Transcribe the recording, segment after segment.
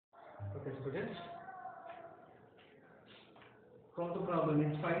students. From the problem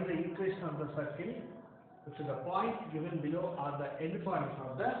is find the equation of the circle if the point given below are the end points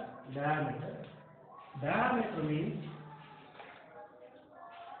of the diameter. Diameter means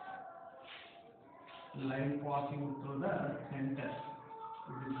line passing through the center.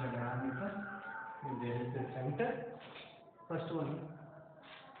 This is the diameter. And there is the center. First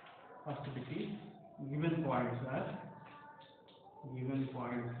bit is given points are 1,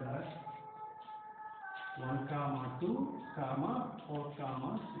 2, 4, 6.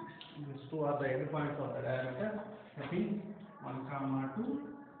 These two are the end points of the diameter. That is 1, 2,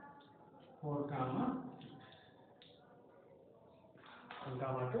 4, 6. 1,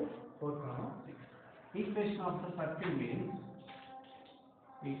 2, 4, 6. Equation of the circle means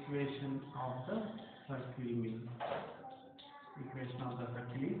equation of the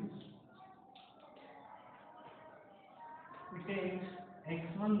circle is we take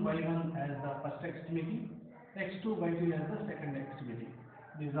x1, y1 as the first extremity, x2, y2 as the second extremity.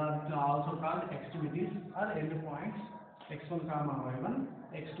 These are also called extremities or end points x1, y1,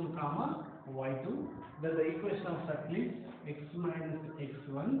 x2, y2. Then the equation of circle is x minus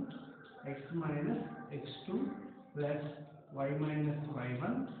x1, x minus x2 plus y minus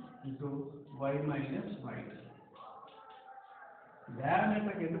y1 into y minus y2.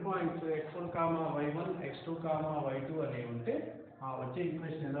 Diameter end points x1, y1, x2, y2 అనేవి ఉంటే వచ్చే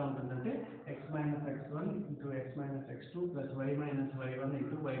equation ఎలా ఉంటుందంటే x minus x1 into x minus x2 plus y minus y1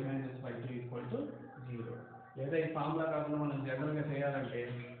 into y minus y2 equal to 0. లేదా ఈ formula కాకుండా మనం general గా చేయాలంటే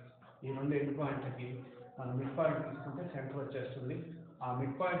ఈ రెండు ఎండ్ పాయింట్లకి మనం మిడ్ పాయింట్ తీసుకుంటే సెంటర్ వచ్చేస్తుంది. ఆ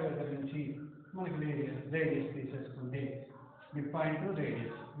మిడ్ పాయింట్ దగ్గర నుంచి మనకి రేడియస్ తీసేసుకుంటే mid point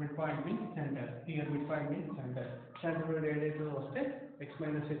radius. Mid point means centre. Here mid point means centre. Centre radius వస్తే x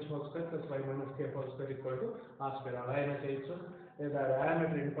minus h whole square plus y minus k whole square equal to r square. అలా అయినా చేయొచ్చు. లేదా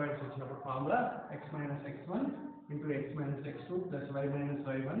diameter end points వచ్చినప్పుడు formula x minus x1 into x minus x2 plus y minus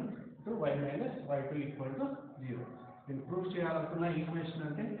y1 into y minus y2 equal to 0. నేను proof చేయాలనుకున్న equation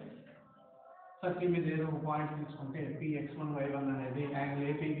అంటే circle మీద ఏదో ఒక పాయింట్ తీసుకుంటే px1 y1 అనేది angle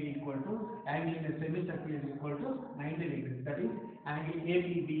APB equal to angle in semi circle is equal to 90 degrees. That is angle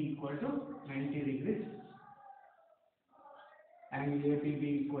APB equal to 90 degrees. Angle APB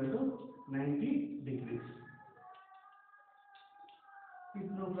equal to 90 degrees. If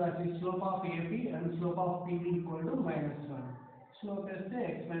the slope of AP and slope of PB equal to -1. Slope is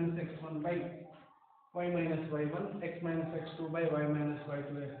x minus x1 by y minus y1, x minus x2 by y minus y2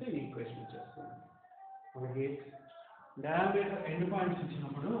 is the equation. మనకి diameter end points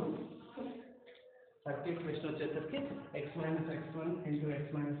ఇచ్చినప్పుడు circle equation వచ్చేసరికి x minus x1 into x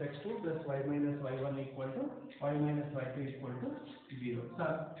minus x2 plus y minus y1 equal to y minus y2 equal to 0.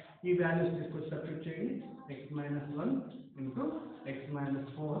 Sir ఈ values తీసుకొని substitute చేయండి. x minus 1 into x minus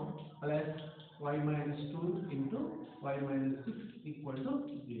 4 plus y minus 2 into y minus 6 equal to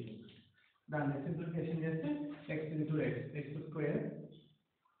 0. దాన్ని simplification చేస్తే x into x square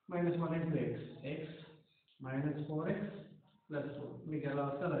minus 1 into x minus 4x plus 4. మీకు ఎలా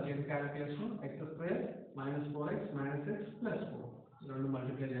వస్తుంది అదే calculation x square minus 4x minus x plus 4 రెండు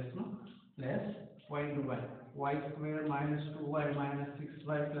multiply చేస్తున్నాం plus y into y square minus 2y minus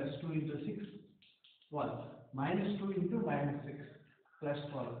 6y plus 2 into 6 12 minus 2 into minus 6 plus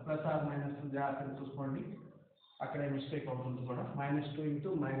 12 plus or minus జాగ్రత్తగా చూసుకోండి అక్కడే mistake అవుతుంది కూడా. minus 2 into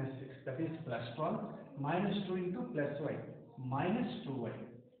minus 6 that is plus 12 minus 2 into plus y minus 2y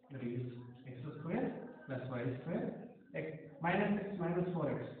that is x square plus y square x minus x minus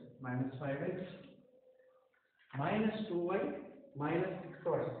 4x minus 5x minus 2y minus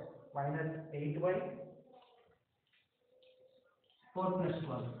 6y minus 8y 4 plus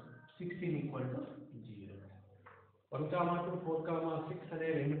 12 16 equal to 0. 1, 2, 4, 6 అనే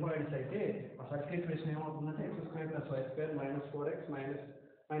రెండు points అయితే ఆ circle equation ఏమవుతుందంటే x square plus y square minus 4x minus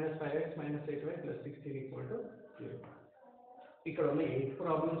 5x minus 8y plus 16 equal to 0. ఇక్కడ ఉన్న 8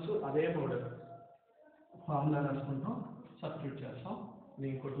 problems అదే model formula రాసుకుంటాం, substitute చేస్తాం.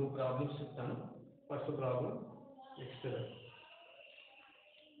 నేను ఇంకో 2 ప్రాబ్లమ్స్ చెప్తాను. ఫస్ట్ ప్రాబ్లం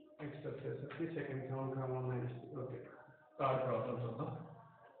నెక్స్ట్ వచ్చేసరికి సెకండ్ ఓకే థర్డ్ ప్రాబ్లం చూద్దాం.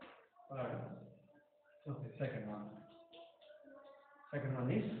 Okay second one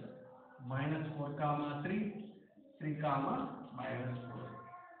is -4, 3, 3, -4.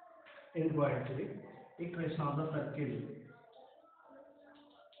 End points ఇది. ఈక్వేషన్ ఆఫ్ ద సర్కిల్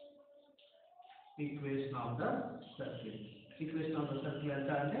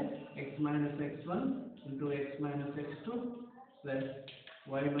ఎంత అంటే x minus x1 into x minus x2 plus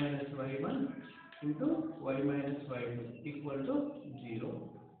y minus y1 into y minus y2 equal to 0.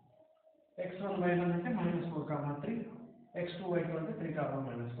 x1 y1 అంటే -4, 3 x2 y2 అంటే 3 comma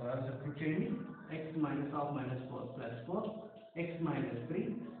minus 4 అది substitute చేయండి. x minus of minus 4 plus 4 x minus 3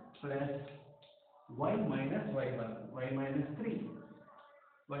 plus y minus y1 y minus 3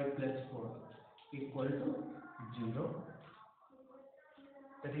 y plus 4 equal to 0.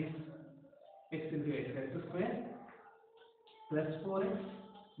 That is x into x square plus 4x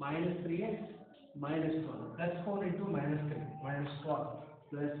minus 3x minus 12 plus 4 into minus 3 minus 12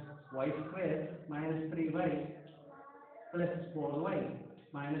 plus y square minus 3y plus 4y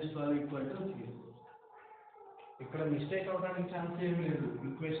minus 12 equal to 0. ఇక్కడ mistake అవడానికి chance ఏమీ లేదు.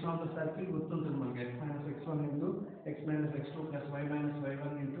 Equation of the circle గుర్తుంటుంది మనకి x minus x1 into x minus x2 plus y minus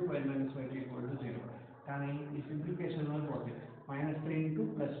y1 into y minus y2 equal to 0. కానీ ఈ సింప్లిఫికేషన్లో పోతే -3 into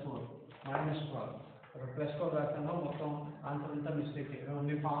plus 4 minus 12 plus 4 రాస్తామో మొత్తం ఆన్సర్ అంతా మిస్టేక్.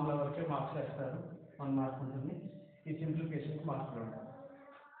 ఓన్లీ ఫార్ములా వరకే మార్క్స్ వేస్తారు, 1 మార్క్ ఉంటుంది. ఈ సింప్లిఫికేషన్కి మార్క్స్ ఉంటాయి.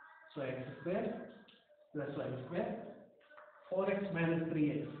 So x square plus y square 4x minus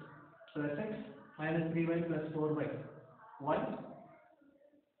 3x plus x minus 3y plus 4y y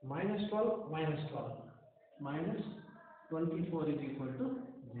minus 12 minus 12 minus 24 is equal to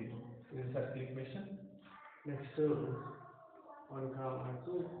 0. This is circle equation. Next 1 comma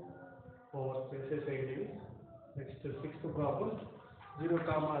 2 homework places 8. Next 6th problem 0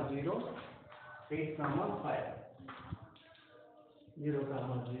 comma 0 8 comma 5 0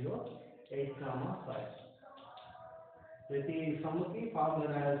 comma 0 8 comma 5. ప్రతి సమ్కి formula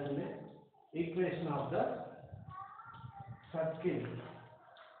రాయాల్సిందే. Equation of the circle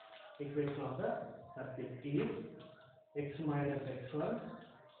is x minus x1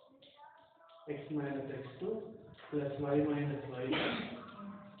 x minus x2 plus y minus y1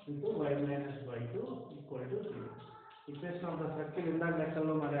 into y minus y2 equal to 0. Equation of the circle ఇందాక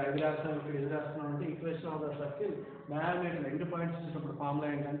లెక్కల్లో మరి అది రాస్తాం, ఇక్కడ ఇది రాస్తున్నాం అంటే equation of the circle diameter end points ఇచ్చినప్పుడు ఫార్ములా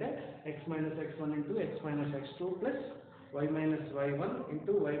ఏంటంటే x minus x1 into x minus x2 plus y minus y1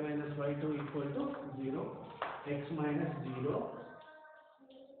 into y minus y2 equal to 0. X minus 0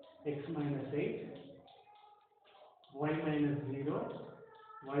 x minus 8 y minus 0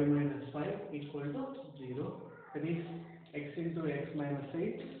 y minus 5 equal to 0. That is x into x minus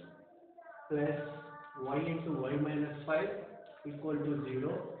 8 plus y into y minus 5 equal to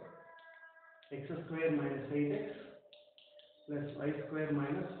 0. X square minus 8x plus y square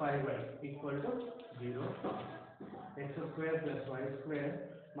minus 5y equal to 0. X square plus y square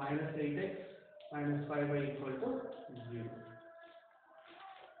minus 8x minus 5y equal to 0.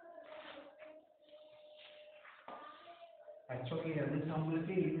 Actually, every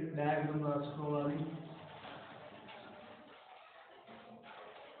summary diagram రాసుకోవాలి.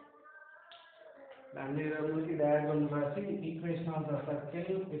 అన్ని రూల్కి diagram రాసి equation of the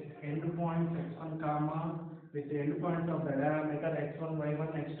circle with end points x1 comma with end points of the diameter x1 y1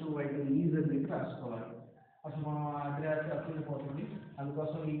 x2 y2 is అని రాసుకోవాలి. అసలు మనం అది రాసి అసలు పోతుంది.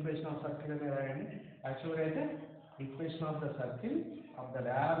 అందుకోసం ఈక్వేషన్ ఆఫ్ సర్కిల్ అనేది రాయండి. యాక్చువల్గా అయితే equation of the circle of the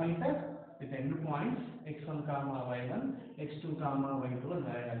diameter with end points x1 comma y1 x2 comma y2 అని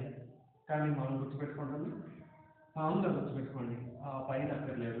రాయాలి. కానీ మనం గుర్తుపెట్టుకుంటుంది ఫార్ములా గుర్తుపెట్టుకోండి, పైన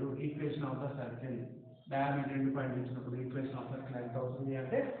అక్కర్లేదు. Equation of the circle diameter end point ఇచ్చినప్పుడు ఈక్వేషన్ ఆఫ్ సర్కిల్ ఎంత అవుతుంది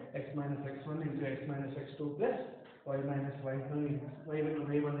అంటే x minus x1 into x minus x2 plus y minus y1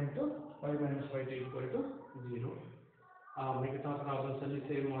 into y minus y2 equal to 0. మిగతా ప్రాబ్లమ్స్ అన్ని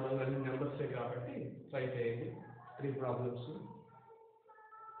సేమ్ మోడల్ అన్ని నెంబర్సే కాబట్టి ట్రై చేయండి. 3 problems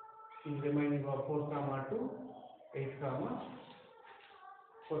in remaining of 4 comma 2 8 comma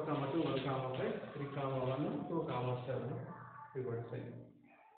 4 comma 2 1 comma 5 3 comma 1 2 comma 7 we would say.